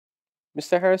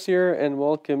Mr. Harris here, and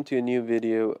welcome to a new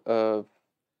video of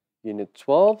Unit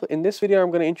 12. In this video, I'm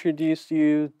going to introduce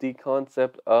you the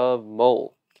concept of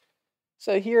mole.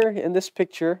 So here in this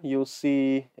picture, you'll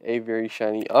see a very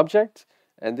shiny object,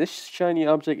 and this shiny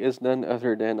object is none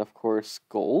other than, of course,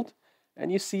 gold.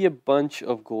 And you see a bunch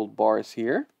of gold bars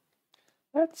here.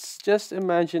 Let's just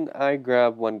imagine I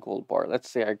grab one gold bar. Let's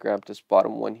say I grab this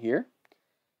bottom one here.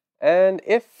 And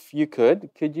if you could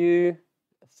you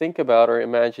think about or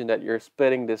imagine that you're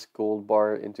splitting this gold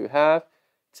bar into half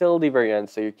till the very end?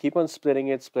 So you keep on splitting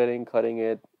it, cutting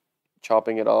it,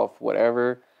 chopping it off,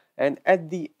 whatever. And at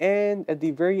the end, at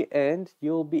the very end,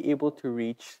 you'll be able to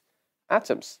reach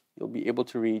atoms. You'll be able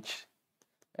to reach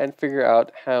and figure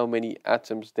out how many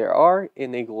atoms there are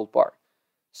in a gold bar.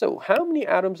 So how many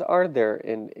atoms are there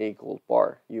in a gold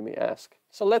bar, you may ask?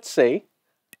 So let's say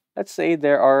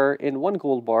there are, in one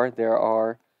gold bar, there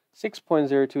are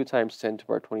 6.02 times 10 to the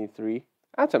power 23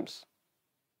 atoms.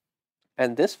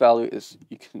 And this value is,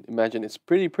 you can imagine, it's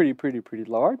pretty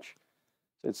large.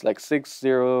 So it's like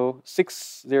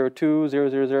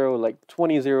 602,000, like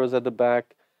 20 zeros at the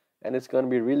back. And it's going to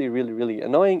be really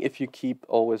annoying if you keep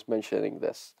always mentioning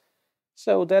this.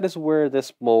 So that is where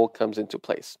this mole comes into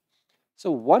place.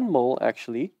 So one mole,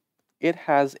 actually, it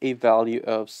has a value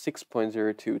of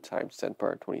 6.02 times 10 to the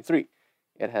power 23.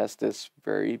 It has this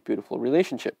very beautiful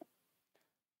relationship.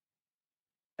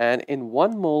 And in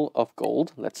 1 mole of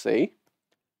gold, let's say,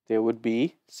 there would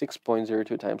be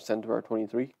 6.02 times 10 to the power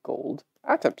 23 gold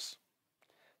atoms.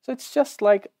 So it's just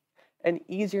like an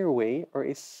easier way or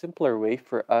a simpler way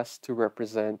for us to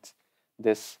represent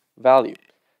this value.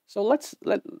 So let's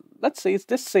say it's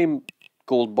this same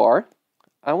gold bar.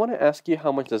 I want to ask you,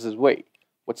 how much does this weigh?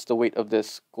 What's the weight of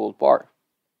this gold bar?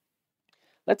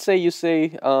 Let's say you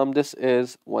say this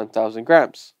is 1,000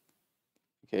 grams.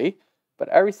 Okay, but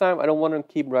every time I don't want to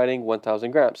keep writing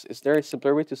 1,000 grams. Is there a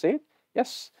simpler way to say it?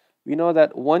 Yes, we know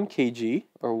that 1 kg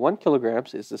or 1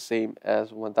 kilograms is the same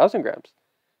as 1,000 grams.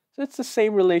 So it's the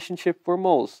same relationship for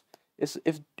moles.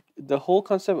 If the whole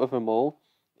concept of a mole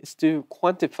is to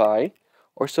quantify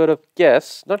or sort of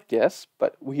guess, not guess,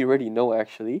 but we already know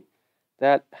actually,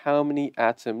 that how many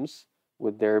atoms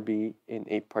would there be in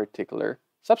a particular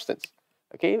substance.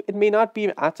 Okay, it may not be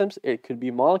atoms, it could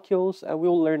be molecules, and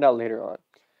we'll learn that later on.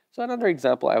 So another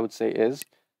example I would say is,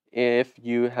 if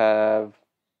you have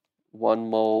 1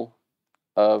 mole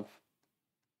of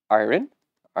iron.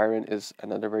 Iron is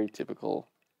another very typical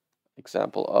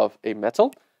example of a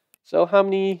metal. So how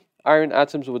many iron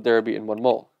atoms would there be in 1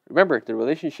 mole? Remember, the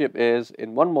relationship is,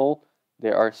 in 1 mole,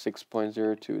 there are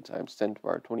 6.02 times 10 to the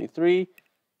power 23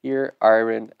 here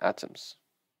iron atoms.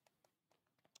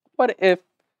 What if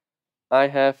I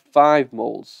have 5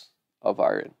 moles of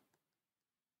iron?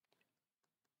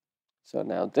 So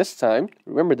now this time,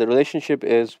 remember the relationship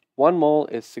is 1 mole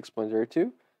is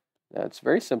 6.02. Now it's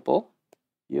very simple.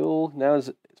 Now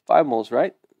it's 5 moles,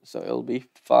 right? So it'll be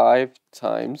 5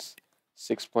 times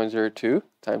 6.02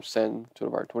 times 10 to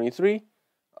the power 23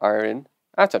 iron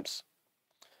atoms.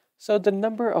 So the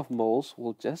number of moles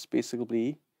will just basically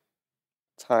be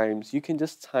times, you can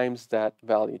just times that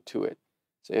value to it.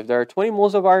 So if there are 20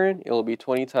 moles of iron, it will be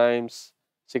 20 times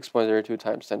 6.02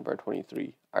 times 10 to the power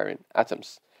 23 iron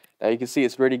atoms. Now you can see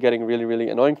it's already getting really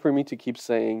annoying for me to keep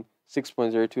saying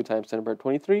 6.02 times 10 to the power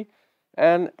 23.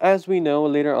 And as we know,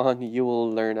 later on you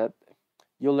will learn a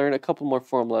couple more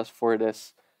formulas for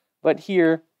this. But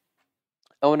here,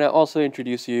 I want to also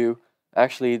introduce you.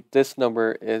 Actually, this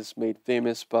number is made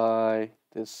famous by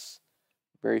this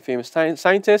very famous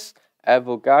scientist,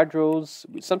 Avogadro's.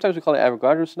 Sometimes we call it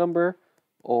Avogadro's number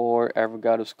or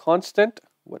Avogadro's constant,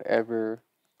 whatever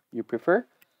you prefer.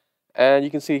 And you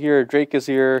can see here, Drake is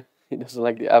here. He doesn't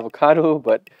like the avocado,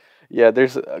 but yeah,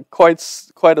 there's quite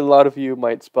a lot of you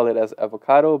might spell it as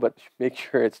avocado, but make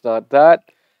sure it's not that.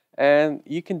 And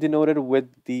you can denote it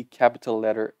with the capital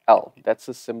letter L. That's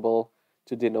a symbol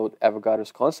to denote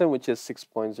Avogadro's constant, which is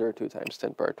 6.02 times 10 to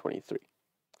the power 23.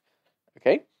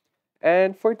 Okay,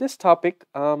 and for this topic,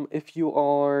 if you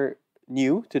are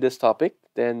new to this topic,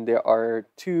 then there are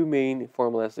 2 main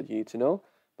formulas that you need to know.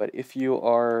 But if you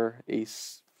are a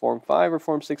Form 5 or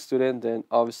Form 6 student, then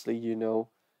obviously you know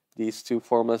these 2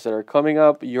 formulas that are coming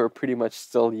up. You're pretty much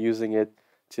still using it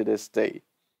to this day.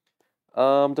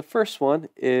 The first one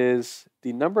is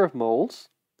the number of moles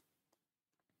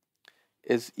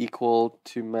is equal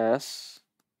to mass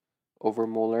over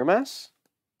molar mass.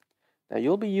 Now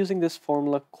you'll be using this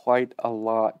formula quite a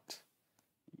lot,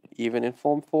 even in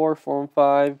Form 4, Form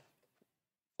 5,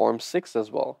 Form 6 as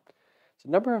well. So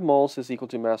number of moles is equal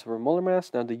to mass over molar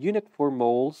mass. Now the unit for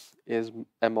moles is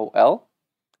MOL.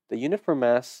 The unit for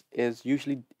mass is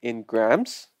usually in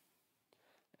grams.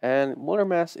 and molar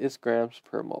mass is grams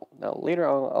per mole. Now later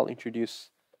on, I'll introduce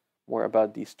more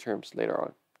about these terms later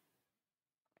on.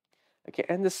 Okay,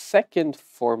 and the second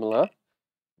formula,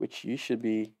 which you should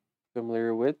be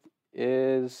familiar with,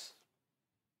 is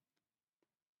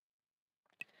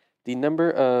the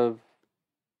number of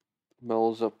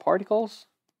moles of particles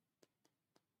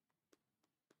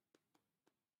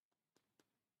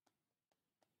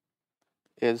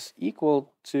is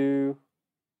equal to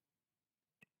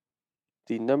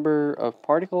the number of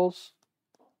particles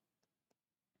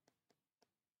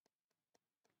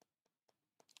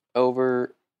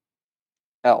over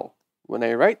L. When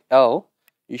I write L,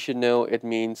 you should know it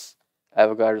means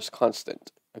Avogadro's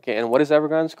constant. Okay, and what is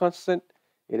Avogadro's constant?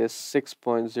 It is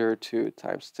 6.02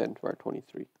 times 10 to the power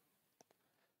 23.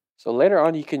 So later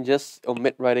on, you can just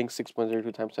omit writing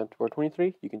 6.02 times 10 to the power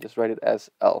 23. You can just write it as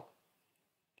L.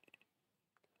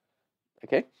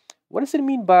 Okay, what does it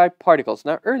mean by particles?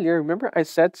 Now earlier, remember I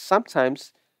said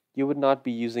sometimes you would not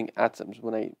be using atoms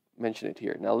when I mention it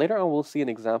here. Now later on, we'll see an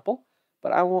example,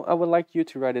 but I would like you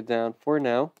to write it down for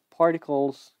now.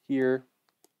 Particles here.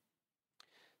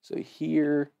 So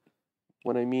here,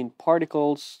 when I mean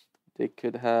particles, they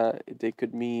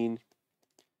could mean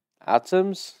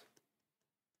atoms,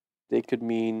 they could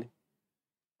mean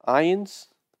ions,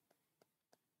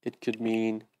 it could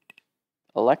mean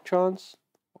electrons,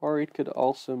 or it could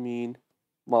also mean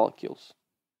molecules.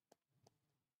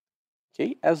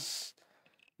 Okay, as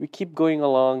we keep going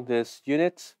along this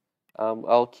unit,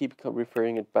 I'll keep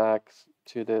referring it back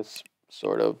to this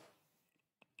sort of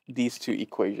these two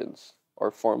equations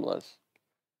or formulas.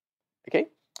 Okay,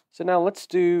 so now let's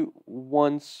do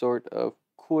one sort of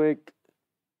quick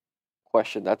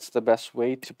question. That's the best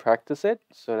way to practice it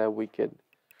so that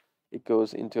it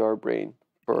goes into our brain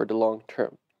for the long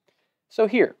term. So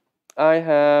here, I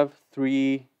have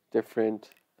three different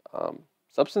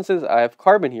substances. I have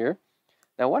carbon here.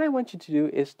 Now what I want you to do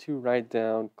is to write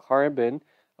down carbon.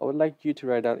 I would like you to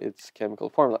write down its chemical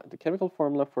formula. The chemical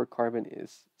formula for carbon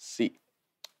is C.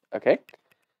 Okay?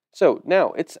 So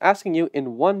now it's asking you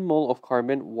in 1 mole of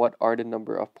carbon, what are the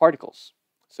number of particles?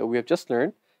 So we have just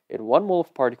learned in 1 mole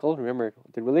of particle, remember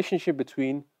the relationship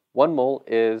between 1 mole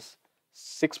is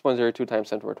 6.02 times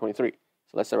 10 to the power 23. So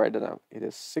let's write that down. It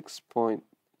is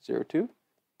 6.02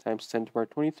 times 10 to the power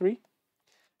 23.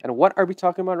 And what are we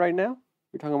talking about right now?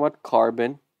 We're talking about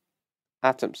carbon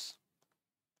atoms.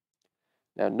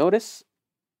 Now notice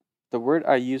the word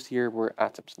I used here were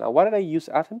atoms. Now why did I use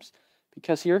atoms?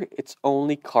 Because here it's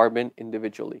only carbon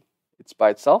individually. It's by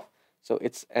itself, so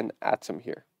it's an atom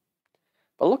here.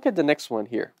 But look at the next one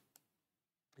here.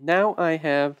 Now I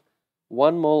have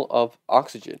 1 mole of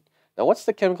oxygen. Now what's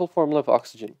the chemical formula of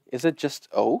oxygen? Is it just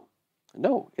O?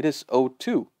 No, it is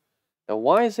O2. Now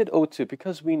why is it O2?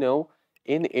 Because we know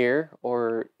in air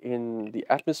or in the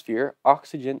atmosphere,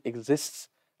 oxygen exists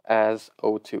as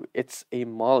O2. It's a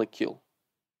molecule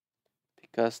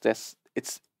because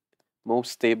it's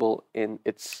most stable in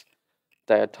its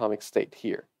diatomic state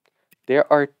here.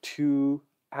 There are 2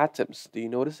 atoms. Do you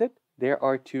notice it? There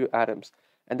are 2 atoms.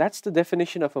 And that's the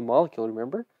definition of a molecule,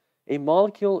 remember? A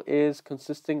molecule is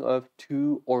consisting of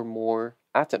 2 or more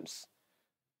atoms.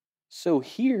 So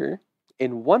here,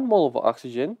 in 1 mole of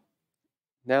oxygen,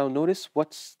 now notice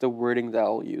what's the wording that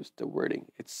I'll use. The wording,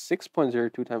 it's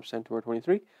 6.02 times 10 to the power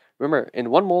 23. Remember, in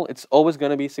 1 mole, it's always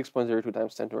going to be 6.02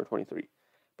 times 10 to the power 23.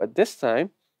 But this time,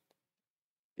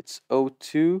 it's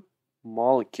O2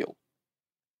 molecule.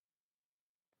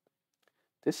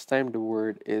 This time the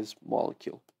word is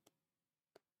molecule.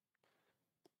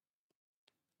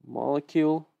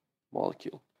 Molecule,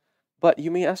 molecule. But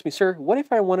you may ask me, sir, what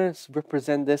if I want to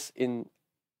represent this in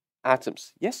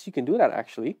atoms? Yes, you can do that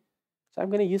actually. So I'm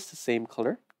going to use the same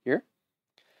color here.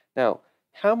 Now,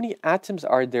 how many atoms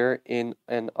are there in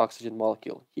an oxygen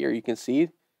molecule? Here you can see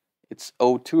it's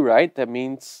O2, right? That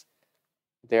means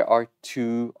there are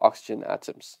 2 oxygen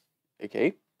atoms.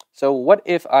 Okay, so what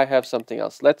if I have something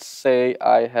else? Let's say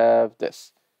I have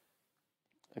this.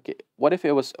 Okay, what if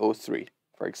it was O3,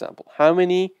 for example? How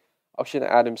many oxygen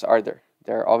atoms are there?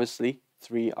 There are obviously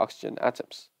 3 oxygen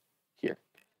atoms here.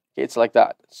 Okay, it's like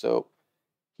that. So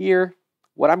here,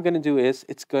 what I'm going to do is,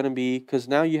 it's going to be, because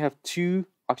now you have 2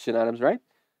 oxygen atoms, right?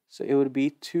 So it would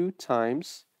be 2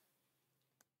 times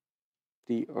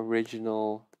the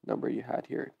original number you had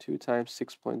here. 2 times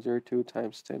 6.02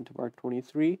 times 10 to the power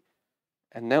 23.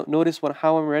 And now notice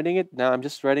how I'm writing it. Now I'm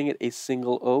just writing it a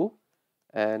single O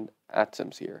and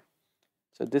atoms here.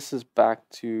 So this is back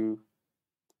to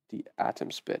the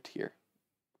atoms bit here.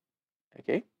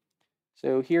 Okay,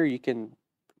 so here you can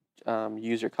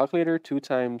use your calculator. 2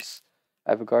 times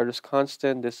Avogadro's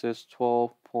constant. This is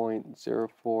 12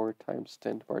 6.04 times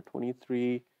 10 to the power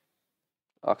 23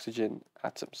 oxygen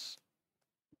atoms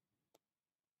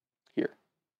here.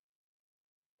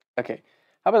 Okay,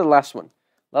 how about the last one?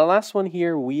 The last one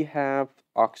here, we have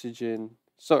oxygen,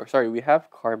 we have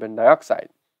carbon dioxide.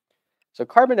 So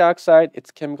carbon dioxide,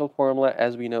 its chemical formula,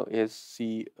 as we know, is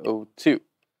CO2.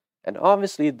 And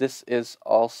obviously, this is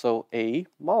also a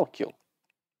molecule.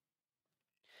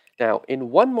 Now,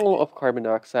 in 1 mole of carbon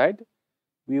dioxide,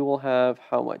 we will have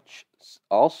how much?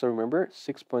 Also, remember,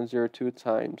 6.02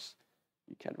 times,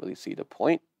 you can't really see the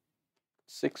point,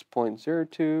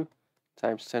 6.02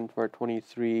 times 10 to the power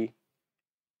 23.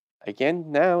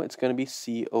 Again, now it's going to be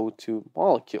CO2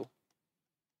 molecule.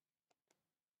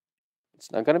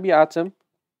 It's not going to be atom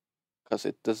because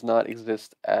it does not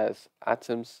exist as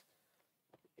atoms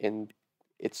in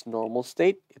its normal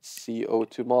state. It's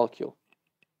CO2 molecule.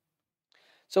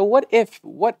 So what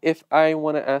if I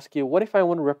want to ask you, what if I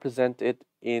want to represent it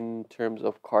in terms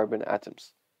of carbon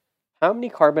atoms? How many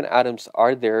carbon atoms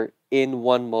are there in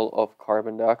 1 mole of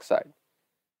carbon dioxide?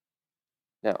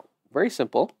 Now, very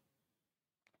simple.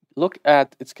 Look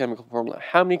at its chemical formula.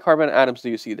 How many carbon atoms do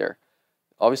you see there?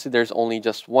 Obviously, there's only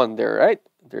just one there, right?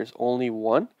 There's only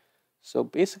one. So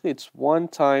basically, it's 1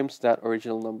 times that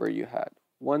original number you had.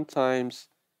 1 times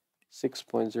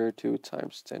 6.02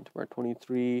 times 10 to the power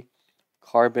 23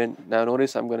 carbon. Now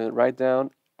notice I'm going to write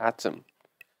down atom.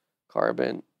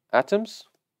 Carbon atoms.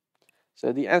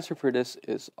 So the answer for this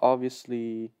is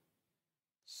obviously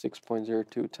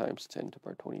 6.02 times 10 to the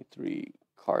power 23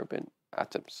 carbon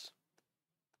atoms.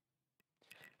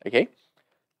 Okay.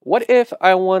 What if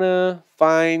I want to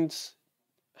find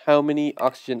how many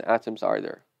oxygen atoms are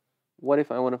there? What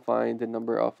if I want to find the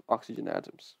number of oxygen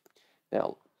atoms?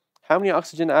 Now, how many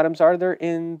oxygen atoms are there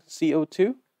in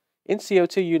CO2? In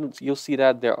CO2, you'll see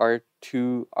that there are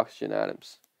 2 oxygen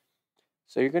atoms.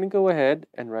 So you're going to go ahead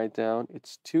and write down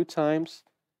it's 2 times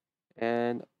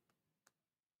and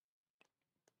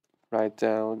write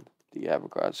down the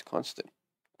Avogadro's constant.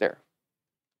 There.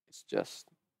 It's just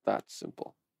that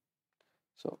simple.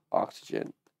 So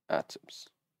oxygen atoms.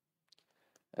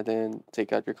 And then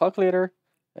take out your calculator,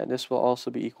 and this will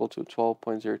also be equal to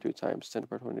 12.02 times 10 to the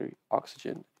power 23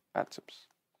 oxygen atoms.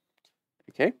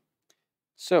 Okay,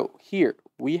 so here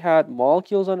we had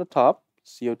molecules on the top,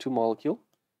 CO2 molecule,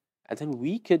 and then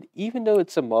we could, even though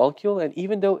it's a molecule and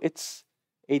even though it's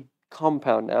a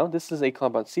compound now, this is a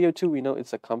compound, CO2, we know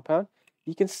it's a compound,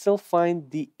 you can still find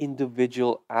the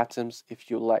individual atoms if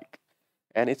you like.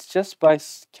 And it's just by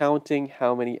counting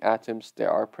how many atoms there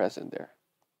are present there,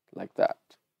 like that.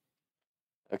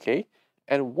 Okay,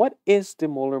 and what is the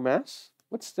molar mass?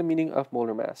 What's the meaning of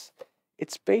molar mass?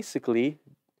 It's basically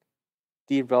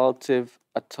the relative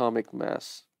atomic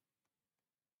mass.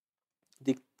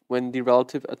 When the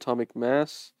relative atomic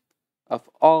mass of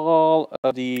all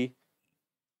of the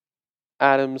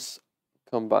atoms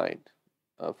combined,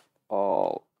 of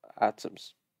all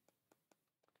atoms.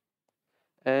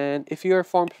 And if you're a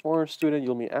form student,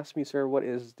 you'll be asking me, sir, what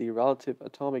is the relative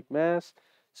atomic mass?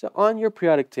 So on your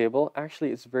periodic table,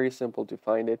 actually, it's very simple to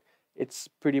find it. It's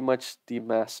pretty much the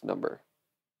mass number.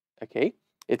 Okay,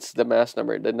 it's the mass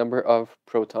number, the number of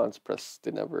protons plus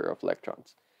the number of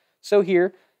electrons. So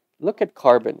here, look at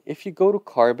carbon. If you go to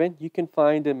carbon, you can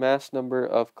find the mass number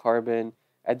of carbon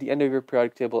at the end of your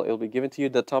periodic table. It'll be given to you.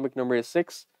 The atomic number is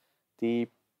 6. The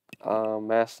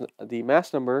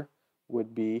mass number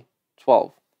would be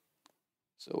 12.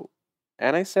 So,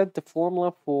 and I said the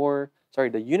formula for,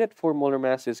 the unit for molar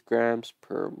mass is grams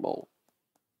per mole.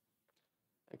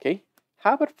 Okay,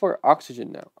 how about for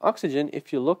oxygen now? Oxygen,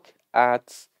 if you look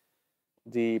at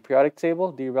the periodic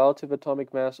table, the relative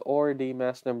atomic mass or the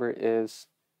mass number is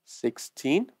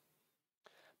 16.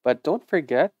 But don't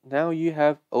forget, now you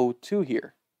have O2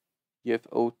 here. You have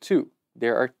O2.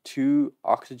 There are 2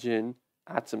 oxygen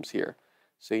atoms here.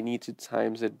 So you need to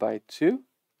times it by 2,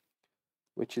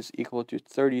 which is equal to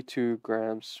 32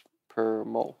 grams per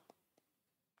mole.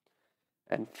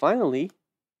 And finally,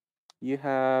 you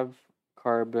have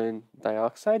carbon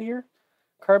dioxide here.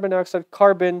 Carbon dioxide,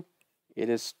 carbon, it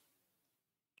is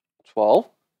 12,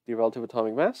 the relative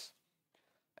atomic mass.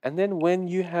 And then when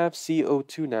you have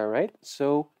CO2 now, right?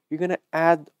 So you're going to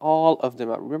add all of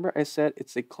them up. Remember I said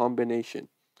it's a combination.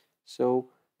 So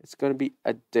it's going to be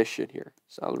addition here.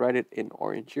 So I'll write it in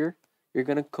orange here. You're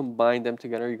going to combine them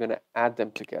together. You're going to add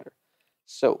them together.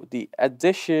 So the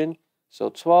addition, so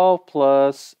 12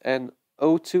 plus and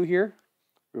O2 here.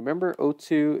 Remember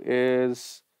O2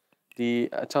 is the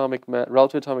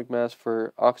relative atomic mass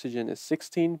for oxygen is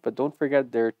 16, but don't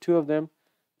forget there are 2 of them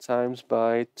times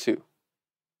by 2.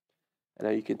 And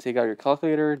now you can take out your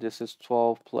calculator. This is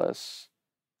 12 plus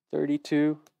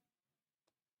 32,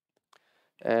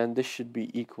 and this should be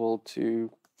equal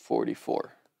to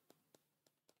 44.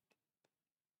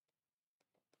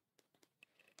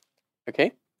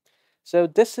 Okay, so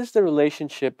this is the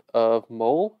relationship of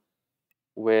mole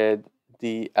with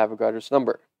the Avogadro's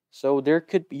number. So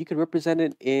you could represent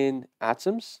it in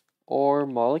atoms or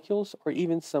molecules or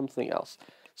even something else.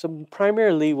 So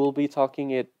primarily we'll be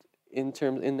talking it in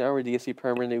our DSE.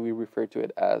 Primarily we refer to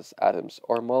it as atoms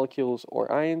or molecules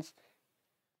or ions.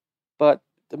 But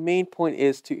the main point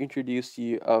is to introduce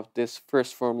you of this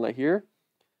first formula here.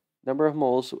 Number of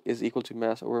moles is equal to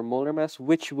mass over molar mass,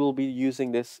 which we'll be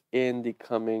using this in the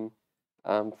coming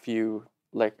few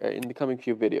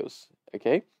videos.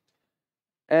 Okay.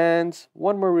 And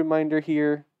one more reminder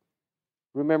here.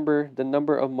 Remember the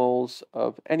number of moles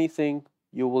of anything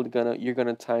you're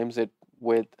gonna times it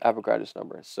with Avogadro's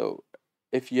number. So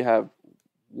if you have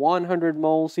 100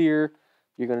 moles here,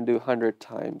 you're gonna do 100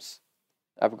 times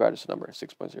Avogadro's number,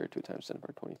 6.02 times 10 to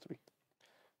the 23.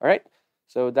 All right,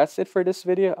 so that's it for this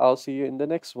video. I'll see you in the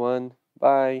next one.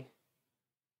 Bye.